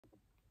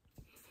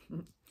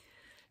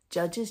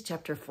Judges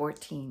chapter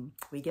 14.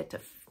 We get to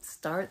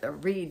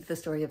read the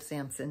story of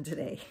Samson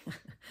today,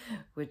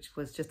 which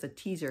was just a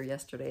teaser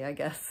yesterday, I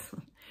guess.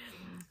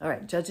 All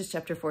right, Judges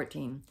chapter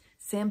 14.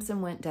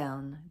 Samson went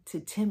down to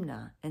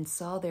Timnah and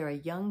saw there a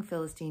young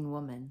Philistine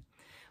woman.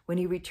 When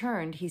he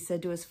returned, he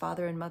said to his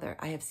father and mother,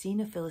 "I have seen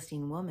a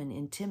Philistine woman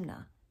in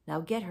Timnah. Now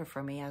get her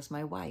for me as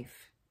my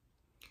wife."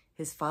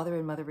 His father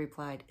and mother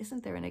replied,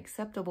 "Isn't there an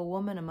acceptable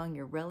woman among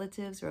your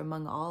relatives or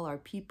among all our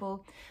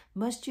people?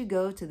 Must you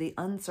go to the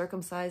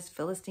uncircumcised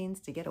Philistines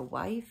to get a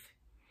wife?"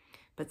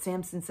 But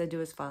Samson said to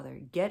his father,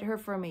 "Get her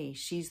for me.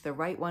 She's the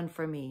right one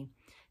for me."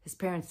 His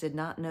parents did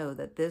not know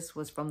that this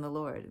was from the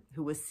Lord,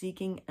 who was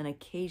seeking an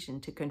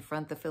occasion to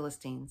confront the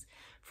Philistines,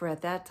 for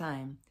at that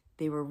time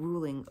they were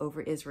ruling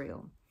over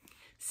Israel.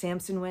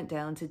 Samson went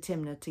down to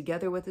Timnah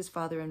together with his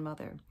father and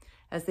mother.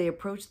 As they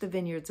approached the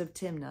vineyards of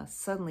Timnah,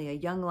 suddenly a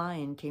young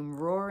lion came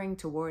roaring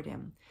toward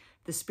him.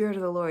 The Spirit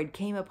of the Lord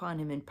came upon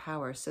him in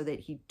power, so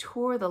that he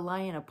tore the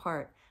lion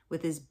apart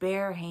with his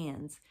bare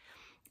hands,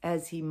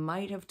 as he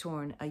might have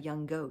torn a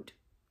young goat.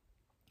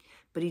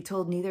 But he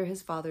told neither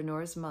his father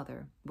nor his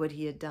mother what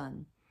he had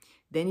done.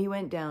 Then he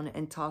went down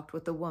and talked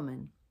with the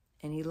woman,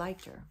 and he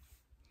liked her.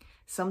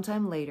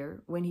 Sometime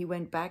later, when he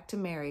went back to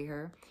marry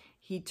her,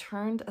 he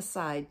turned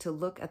aside to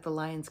look at the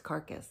lion's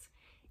carcass.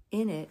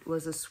 In it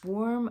was a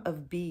swarm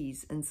of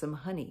bees and some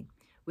honey,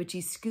 which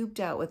he scooped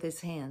out with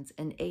his hands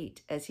and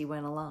ate as he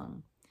went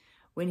along.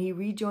 When he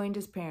rejoined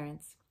his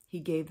parents,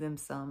 he gave them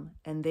some,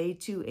 and they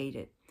too ate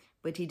it,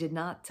 but he did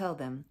not tell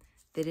them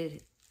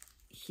that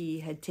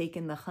he had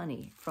taken the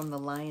honey from the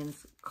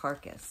lion's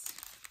carcass.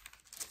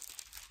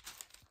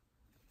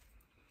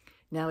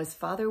 Now his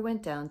father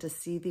went down to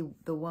see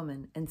the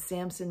woman, and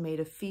Samson made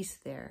a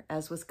feast there,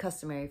 as was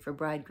customary for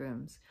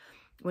bridegrooms.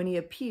 When he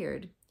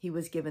appeared, he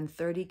was given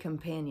 30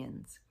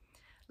 companions.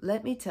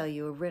 "Let me tell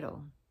you a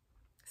riddle,"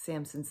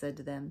 Samson said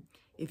to them.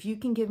 "If you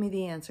can give me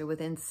the answer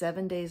within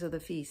 7 days of the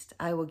feast,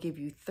 I will give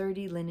you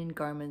 30 linen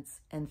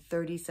garments and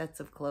 30 sets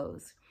of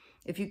clothes.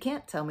 If you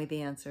can't tell me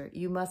the answer,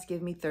 you must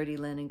give me 30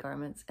 linen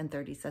garments and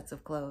 30 sets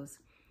of clothes."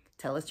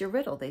 "Tell us your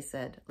riddle," they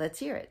said. "Let's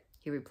hear it,"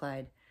 he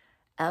replied.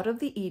 "Out of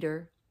the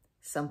eater,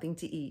 something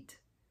to eat.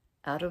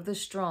 Out of the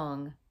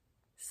strong,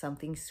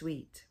 something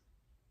sweet."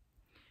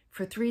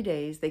 For 3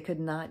 days, they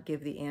could not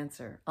give the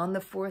answer. On the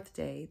 4th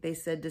day, they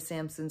said to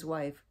Samson's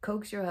wife,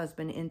 "Coax your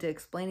husband into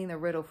explaining the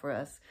riddle for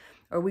us,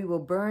 or we will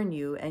burn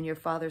you and your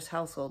father's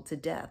household to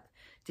death.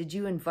 Did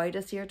you invite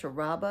us here to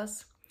rob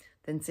us?"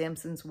 Then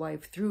Samson's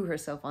wife threw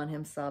herself on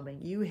him,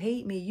 sobbing, "You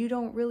hate me. You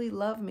don't really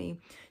love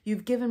me.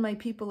 You've given my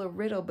people a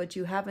riddle, but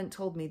you haven't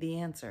told me the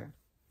answer."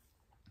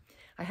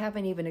 "I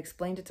haven't even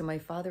explained it to my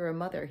father or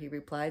mother," he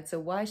replied,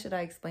 "so why should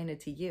I explain it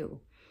to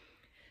you?"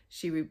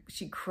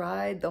 She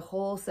cried the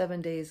whole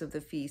 7 days of the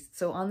feast.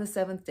 So on the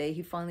 7th day,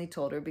 he finally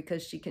told her,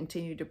 because she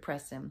continued to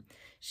press him.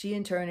 She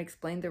in turn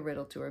explained the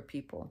riddle to her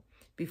people.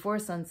 Before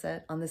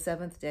sunset, on the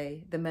 7th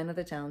day, the men of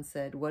the town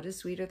said, "What is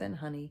sweeter than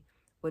honey?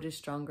 What is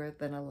stronger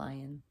than a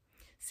lion?"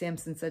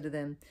 Samson said to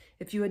them,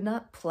 "If you had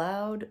not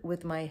plowed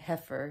with my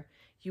heifer,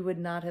 you would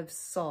not have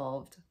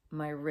solved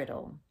my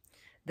riddle."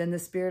 Then the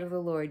Spirit of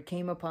the Lord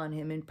came upon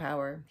him in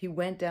power. He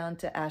went down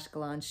to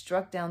Ashkelon,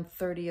 struck down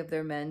 30 of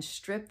their men,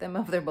 stripped them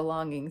of their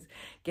belongings,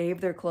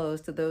 gave their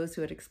clothes to those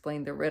who had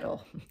explained the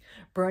riddle.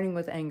 Burning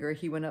with anger,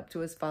 he went up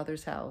to his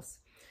father's house.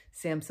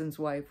 Samson's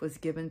wife was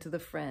given to the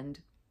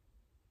friend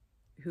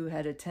who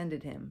had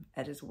attended him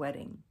at his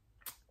wedding.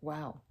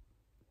 Wow.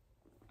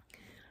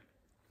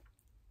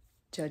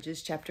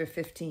 Judges chapter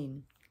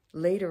 15.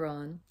 Later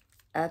on,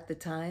 at the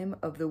time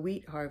of the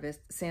wheat harvest,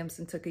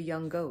 Samson took a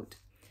young goat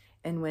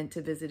and went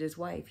to visit his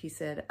wife. He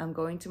said, "I'm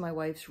going to my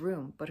wife's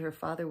room," but her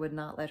father would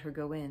not let her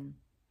go in.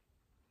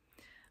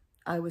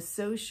 "I was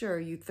so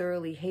sure you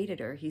thoroughly hated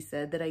her," he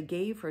said, "that I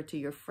gave her to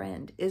your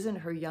friend.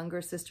 Isn't her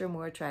younger sister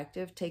more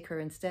attractive? Take her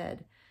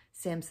instead."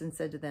 Samson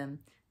said to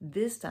them,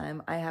 "This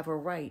time I have a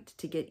right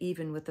to get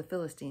even with the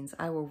Philistines.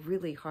 I will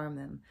really harm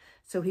them."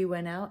 So he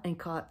went out and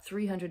caught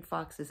 300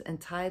 foxes and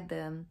tied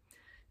them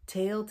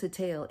tail to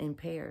tail in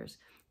pairs.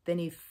 Then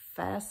he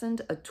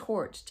fastened a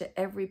torch to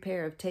every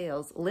pair of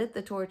tails, lit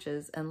the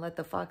torches, and let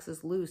the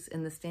foxes loose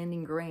in the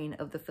standing grain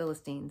of the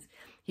Philistines.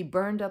 He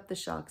burned up the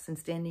shocks and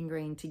standing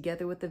grain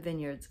together with the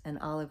vineyards and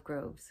olive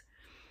groves.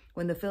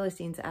 When the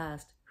Philistines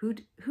asked,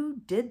 Who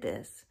did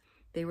this?"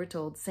 they were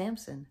told,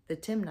 "Samson, the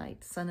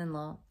Timnite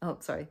son-in-law,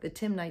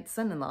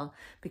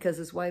 because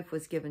his wife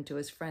was given to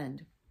his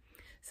friend."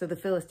 So the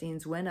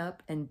Philistines went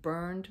up and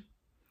burned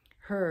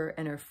her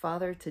and her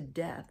father to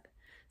death.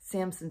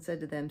 Samson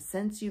said to them,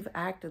 "Since you've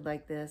acted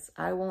like this,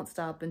 I won't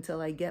stop until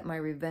I get my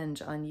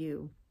revenge on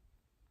you."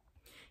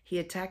 He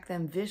attacked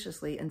them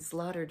viciously and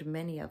slaughtered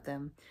many of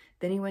them.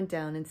 Then he went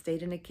down and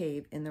stayed in a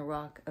cave in the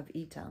rock of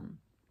Etam.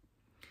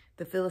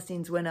 The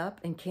Philistines went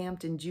up and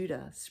camped in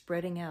Judah,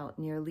 spreading out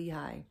near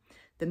Lehi.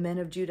 The men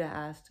of Judah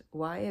asked,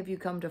 "Why have you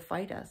come to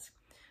fight us?"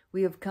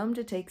 "We have come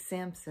to take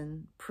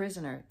Samson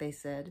prisoner," they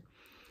said,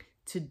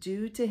 "to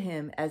do to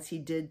him as he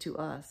did to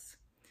us."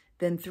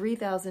 Then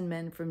 3,000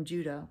 men from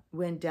Judah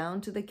went down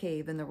to the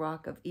cave in the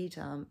rock of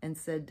Etam and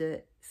said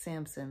to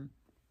Samson,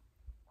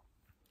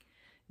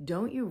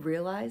 "Don't you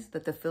realize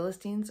that the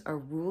Philistines are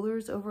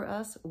rulers over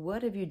us?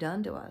 What have you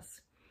done to us?"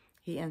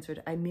 He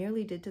answered, "I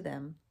merely did to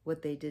them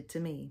what they did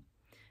to me."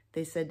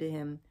 They said to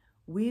him,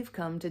 "We've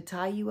come to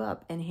tie you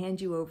up and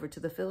hand you over to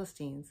the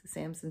Philistines."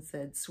 Samson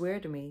said, "Swear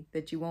to me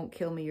that you won't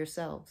kill me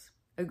yourselves."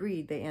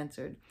 "Agreed," they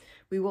answered.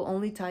 "We will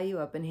only tie you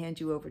up and hand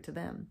you over to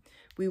them.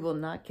 We will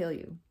not kill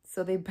you."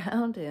 So they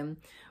bound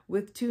him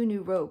with 2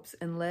 new ropes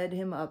and led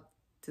him up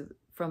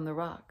from the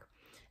rock.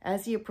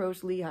 As he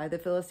approached Lehi, the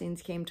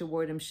Philistines came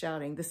toward him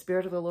shouting. The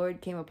Spirit of the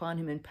Lord came upon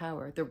him in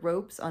power. The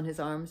ropes on his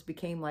arms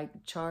became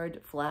like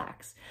charred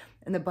flax,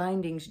 and the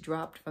bindings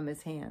dropped from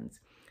his hands.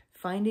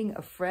 Finding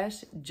a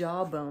fresh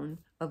jawbone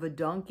of a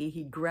donkey,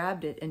 he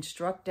grabbed it and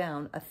struck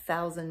down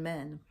 1,000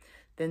 men.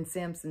 Then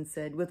Samson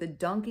said, "With a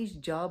donkey's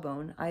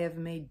jawbone, I have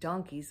made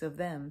donkeys of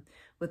them.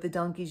 With the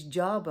donkey's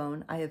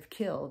jawbone, I have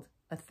killed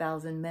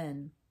 1,000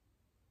 men."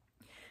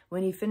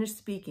 When he finished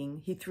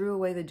speaking, he threw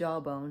away the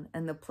jawbone,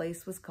 and the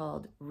place was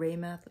called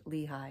Ramath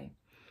Lehi.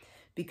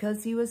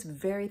 Because he was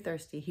very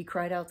thirsty, he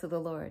cried out to the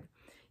Lord,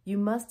 "You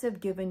must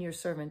have given your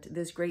servant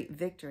this great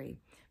victory.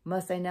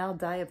 Must I now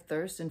die of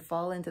thirst and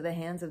fall into the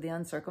hands of the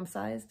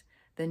uncircumcised?"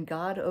 Then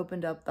God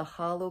opened up the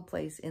hollow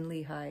place in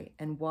Lehi,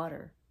 and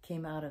water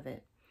came out of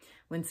it.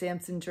 When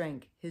Samson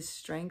drank, his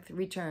strength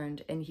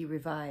returned, and he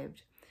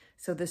revived.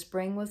 So the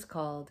spring was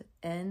called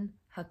En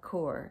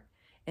Hakor,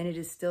 and it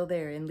is still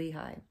there in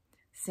Lehi.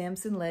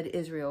 Samson led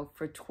Israel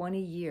for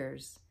 20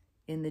 years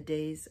in the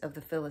days of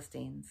the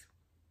Philistines.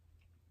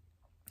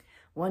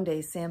 One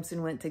day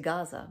Samson went to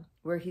Gaza,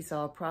 where he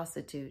saw a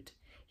prostitute.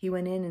 He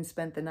went in and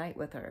spent the night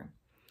with her.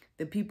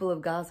 The people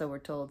of Gaza were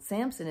told,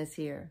 "Samson is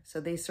here."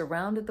 So they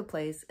surrounded the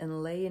place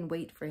and lay in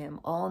wait for him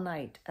all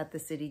night at the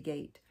city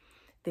gate.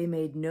 They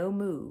made no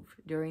move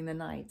during the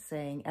night,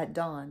 saying, "At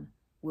dawn,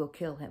 we'll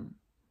kill him."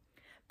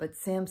 But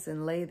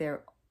Samson lay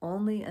there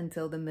only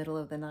until the middle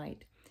of the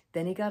night.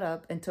 Then he got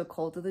up and took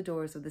hold of the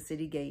doors of the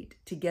city gate,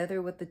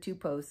 together with the 2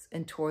 posts,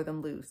 and tore them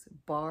loose,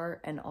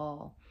 bar and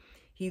all.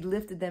 He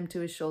lifted them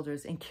to his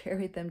shoulders and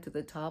carried them to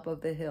the top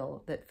of the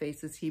hill that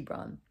faces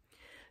Hebron.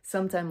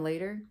 Sometime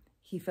later,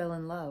 he fell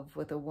in love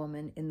with a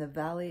woman in the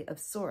valley of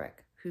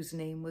Sorek, whose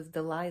name was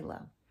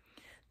Delilah.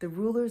 The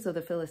rulers of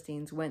the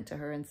Philistines went to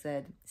her and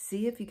said,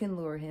 "See if you can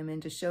lure him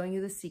into showing you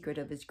the secret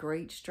of his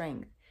great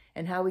strength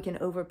and how we can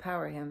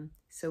overpower him,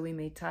 so we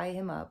may tie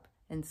him up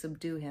and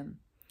subdue him.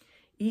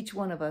 Each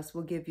one of us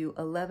will give you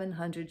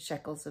 1,100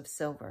 shekels of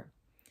silver."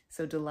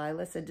 So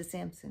Delilah said to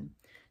Samson,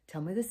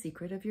 "Tell me the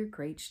secret of your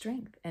great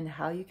strength and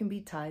how you can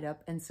be tied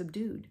up and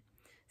subdued."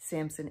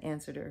 Samson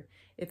answered her,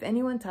 "If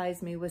anyone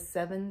ties me with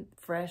 7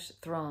 fresh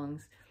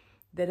thongs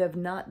that have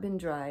not been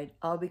dried,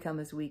 I'll become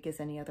as weak as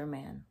any other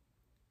man."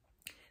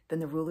 Then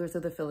the rulers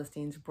of the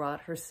Philistines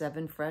brought her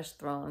 7 fresh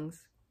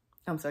thongs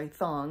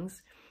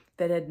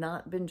that had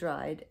not been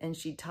dried, and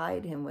she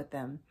tied him with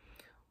them.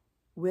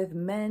 With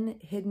men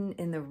hidden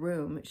in the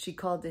room, she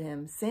called to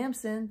him,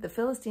 "Samson, the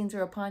Philistines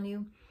are upon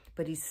you."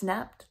 But he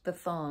snapped the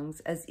thongs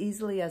as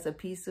easily as a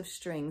piece of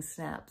string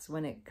snaps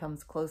when it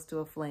comes close to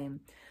a flame.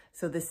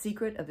 So the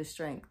secret of his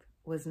strength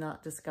was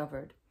not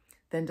discovered.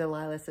 Then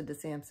Delilah said to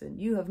Samson,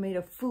 "You have made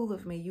a fool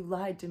of me. You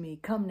lied to me.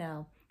 Come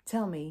now,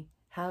 tell me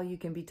how you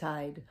can be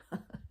tied."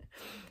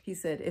 He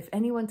said, "If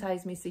anyone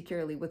ties me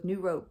securely with new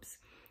ropes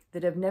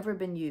that have never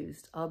been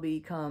used, I'll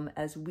become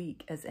as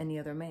weak as any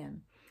other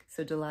man."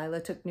 So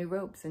Delilah took new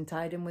ropes and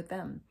tied him with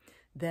them.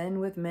 Then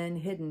with men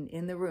hidden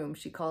in the room,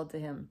 she called to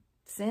him,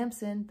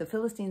 "Samson, the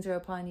Philistines are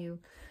upon you."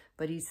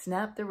 But he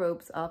snapped the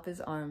ropes off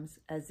his arms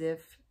as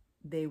if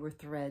they were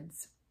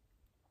threads.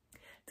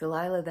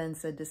 Delilah then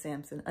said to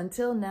Samson,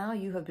 "Until now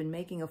you have been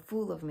making a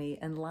fool of me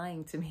and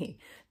lying to me.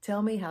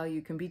 Tell me how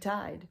you can be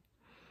tied."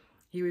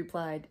 He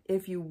replied,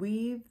 "If you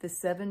weave the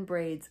 7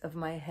 braids of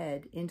my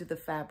head into the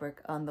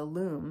fabric on the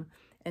loom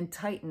and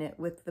tighten it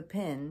with the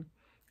pin,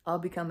 I'll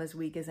become as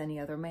weak as any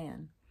other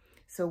man."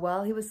 So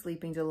while he was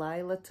sleeping,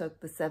 Delilah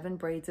took the 7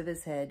 braids of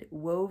his head,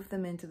 wove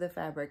them into the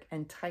fabric,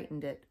 and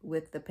tightened it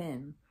with the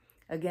pin.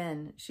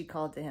 Again, she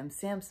called to him,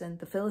 "Samson,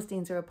 the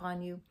Philistines are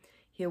upon you."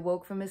 He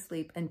awoke from his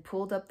sleep and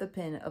pulled up the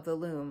pin of the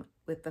loom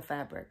with the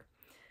fabric.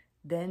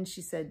 Then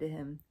she said to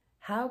him,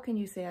 "How can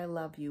you say I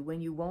love you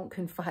when you won't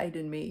confide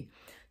in me?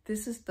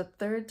 This is the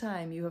 3rd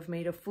time you have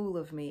made a fool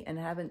of me and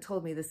haven't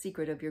told me the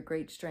secret of your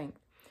great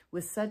strength."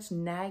 With such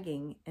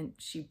nagging, and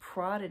she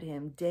prodded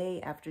him day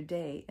after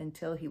day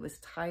until he was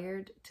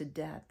tired to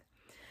death.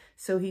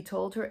 So he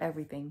told her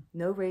everything.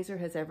 "No razor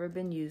has ever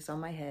been used on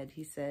my head,"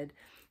 he said,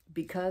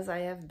 "because I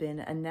have been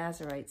a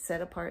Nazirite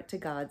set apart to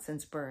God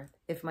since birth.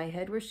 If my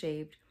head were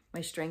shaved,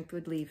 my strength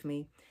would leave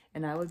me,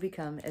 and I would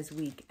become as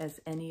weak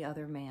as any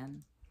other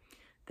man."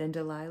 Then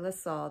Delilah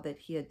saw that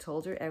he had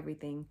told her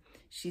everything.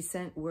 She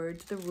sent word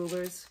to the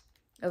rulers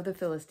of the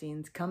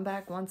Philistines, "Come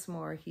back once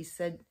more. He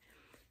said,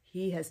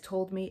 he has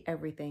told me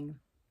everything."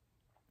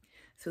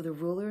 So the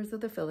rulers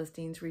of the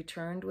Philistines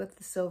returned with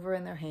the silver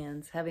in their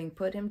hands. Having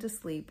put him to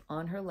sleep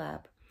on her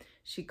lap,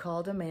 she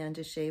called a man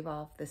to shave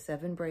off the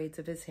 7 braids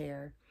of his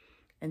hair,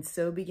 and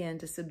so began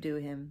to subdue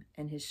him,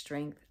 and his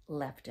strength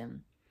left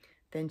him.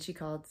 Then she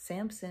called,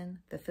 Samson,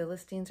 the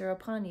Philistines are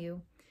upon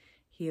you.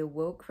 He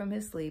awoke from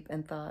his sleep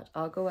and thought,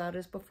 I'll go out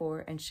as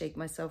before and shake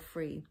myself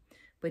free.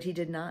 But he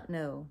did not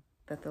know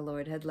that the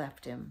Lord had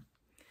left him.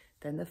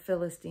 Then the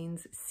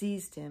Philistines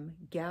seized him,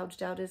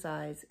 gouged out his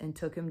eyes, and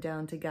took him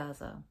down to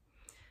Gaza.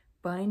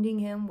 Binding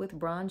him with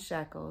bronze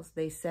shackles,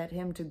 they set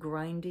him to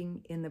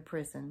grinding in the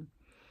prison.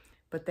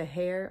 But the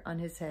hair on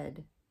his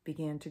head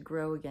began to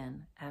grow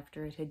again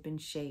after it had been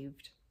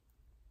shaved.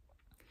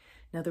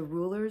 Now the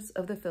rulers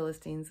of the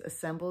Philistines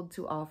assembled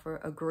to offer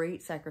a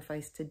great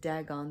sacrifice to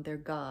Dagon, their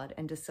god,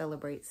 and to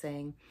celebrate,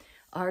 saying,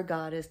 Our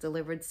God has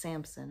delivered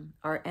Samson,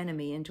 our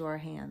enemy, into our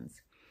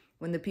hands.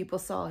 When the people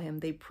saw him,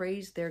 they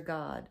praised their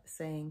God,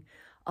 saying,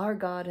 Our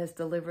God has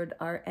delivered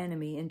our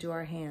enemy into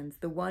our hands,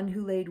 the one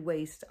who laid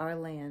waste our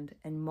land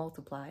and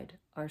multiplied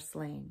our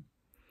slain.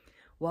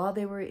 While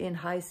they were in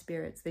high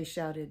spirits, they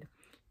shouted,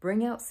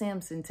 Bring out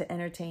Samson to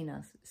entertain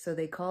us. So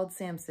they called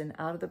Samson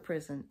out of the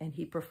prison, and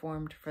he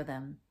performed for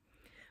them.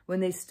 When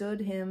they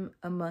stood him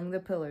among the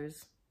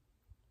pillars,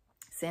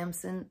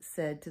 Samson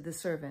said to the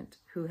servant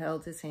who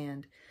held his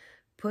hand,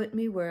 Put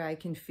me where I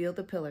can feel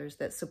the pillars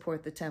that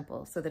support the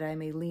temple, so that I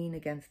may lean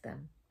against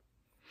them.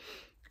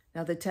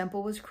 Now the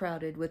temple was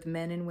crowded with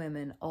men and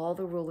women. All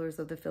the rulers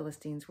of the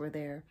Philistines were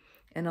there,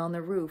 and on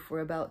the roof were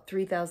about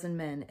 3,000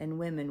 men and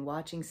women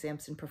watching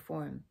Samson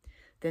perform.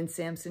 Then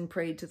Samson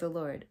prayed to the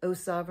Lord, O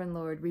sovereign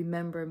Lord,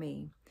 remember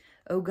me.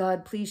 O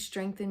God, please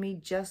strengthen me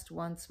just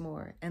once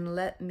more, and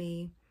let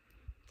me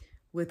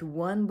with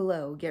one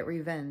blow get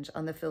revenge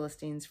on the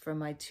Philistines from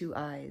my 2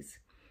 eyes.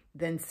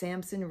 Then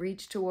Samson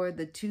reached toward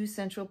the 2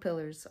 central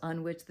pillars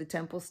on which the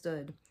temple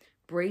stood,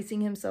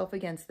 bracing himself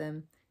against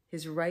them,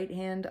 his right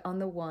hand on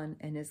the one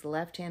and his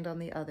left hand on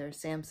the other.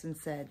 Samson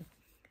said,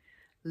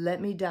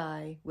 Let me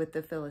die with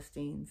the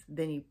Philistines.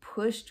 Then he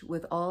pushed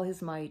with all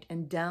his might,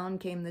 and down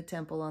came the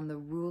temple on the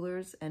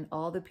rulers and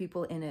all the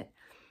people in it.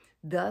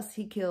 Thus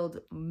he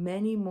killed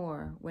many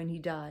more when he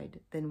died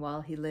than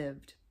while he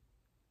lived.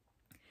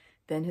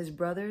 Then his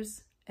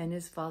brothers and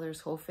his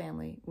father's whole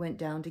family went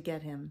down to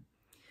get him.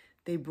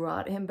 They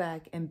brought him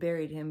back and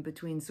buried him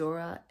between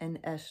Zorah and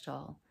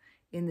Eshtaol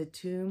in the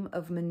tomb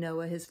of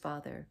Manoah his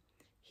father.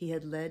 He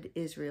had led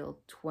Israel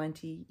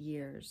 20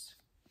 years.